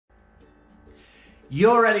You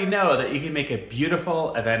already know that you can make a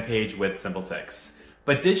beautiful event page with SimpleTix.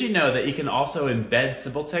 But did you know that you can also embed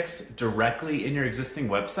SimpleTix directly in your existing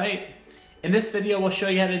website? In this video, we'll show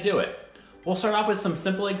you how to do it. We'll start off with some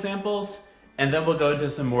simple examples, and then we'll go into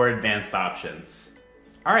some more advanced options.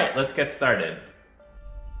 All right, let's get started.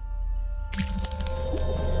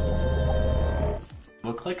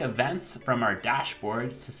 We'll click Events from our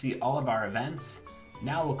dashboard to see all of our events.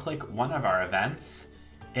 Now we'll click one of our events,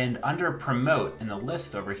 and under Promote in the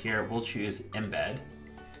list over here, we'll choose Embed.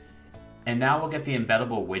 And now we'll get the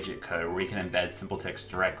embeddable widget code where we can embed SimpleTix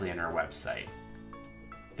directly in our website.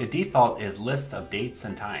 The default is list of dates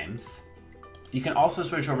and times. You can also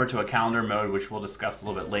switch over to a calendar mode, which we'll discuss a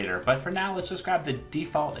little bit later. But for now, let's just grab the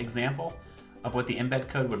default example of what the embed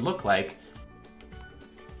code would look like.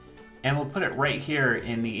 And we'll put it right here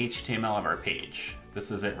in the HTML of our page. This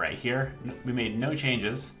is it right here. We made no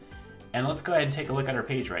changes. And let's go ahead and take a look at our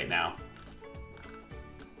page right now.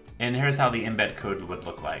 And here's how the embed code would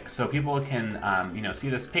look like. So people can see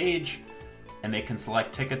this page, and they can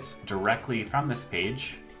select tickets directly from this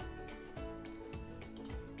page.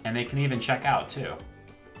 And they can even check out too.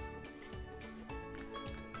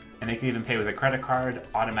 And they can even pay with a credit card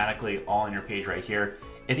automatically all on your page right here.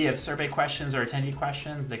 If you have survey questions or attendee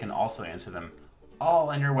questions, they can also answer them all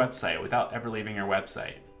on your website without ever leaving your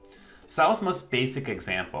website. So that was the most basic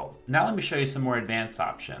example. Now let me show you some more advanced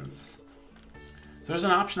options. So there's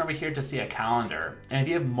an option over here to see a calendar. And if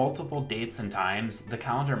you have multiple dates and times, the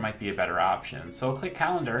calendar might be a better option. So I'll click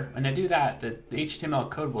calendar. When I do that, the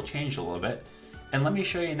HTML code will change a little bit. And let me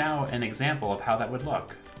show you now an example of how that would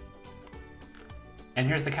look. And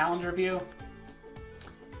here's the calendar view.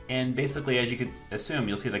 And basically, as you could assume,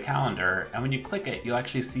 you'll see the calendar. And when you click it, you'll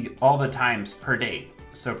actually see all the times per date.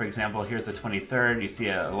 So for example, here's the 23rd. You see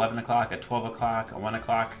at 11 o'clock, at 12 o'clock, at 1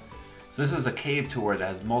 o'clock. So this is a cave tour that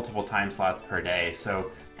has multiple time slots per day.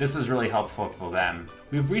 So this is really helpful for them.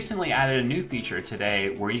 We've recently added a new feature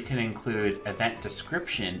today where you can include event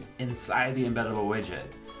description inside the embeddable widget.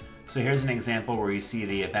 So here's an example where you see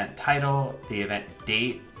the event title, the event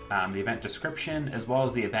date, the event description, as well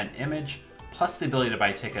as the event image, plus the ability to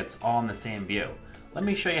buy tickets all in the same view. Let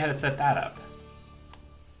me show you how to set that up.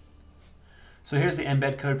 So here's the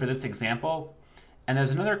embed code for this example. And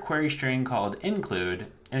there's another query string called include.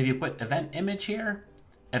 And if you put event image here,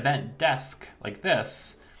 event desk like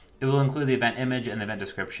this, it will include the event image and the event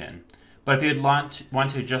description. But if you'd want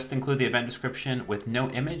to just include the event description with no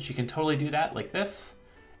image, you can totally do that like this.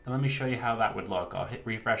 And let me show you how that would look. I'll hit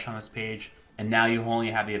refresh on this page, and now you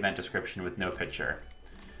only have the event description with no picture.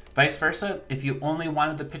 Vice versa, if you only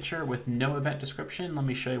wanted the picture with no event description, let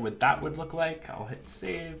me show you what that would look like. I'll hit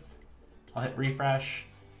save, I'll hit refresh,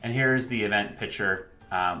 and here's the event picture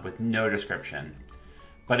with no description.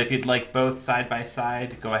 But if you'd like both side by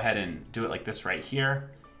side, go ahead and do it like this right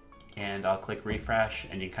here. And I'll click refresh,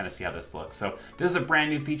 and you can kind of see how this looks. So this is a brand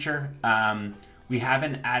new feature. We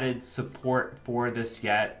haven't added support for this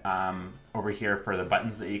yet over here for the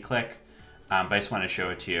buttons that you click, but I just want to show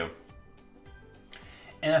it to you.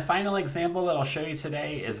 And the final example that I'll show you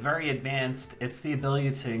today is very advanced. It's the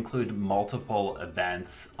ability to include multiple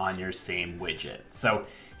events on your same widget. So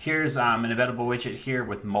here's an embeddable widget here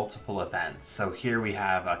with multiple events. So here we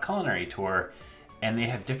have a culinary tour, and they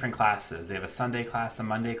have different classes. They have a Sunday class, a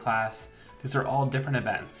Monday class. These are all different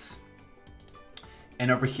events.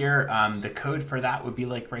 And over here, the code for that would be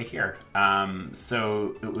like right here.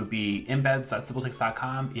 So it would be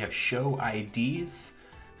embeds.simpletix.com. You have show IDs.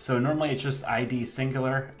 So normally it's just ID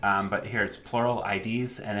singular, but here it's plural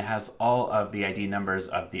IDs, and it has all of the ID numbers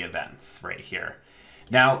of the events right here.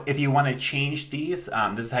 Now, if you want to change these,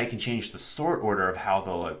 this is how you can change the sort order of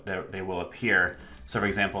how they will appear. So for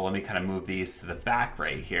example, let me kind of move these to the back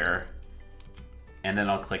right here, and then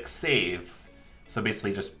I'll click save. So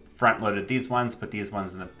basically just front loaded these ones, put these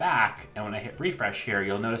ones in the back, and when I hit refresh here,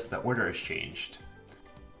 you'll notice the order has changed.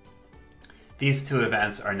 These two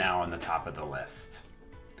events are now on the top of the list.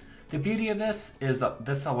 The beauty of this is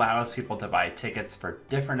this allows people to buy tickets for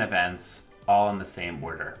different events all in the same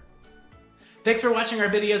order. Thanks for watching our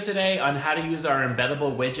video today on how to use our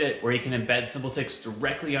embeddable widget where you can embed SimpleTix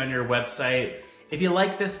directly on your website. If you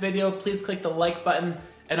like this video, please click the like button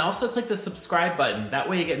and also click the subscribe button. That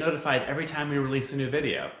way you get notified every time we release a new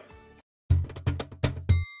video.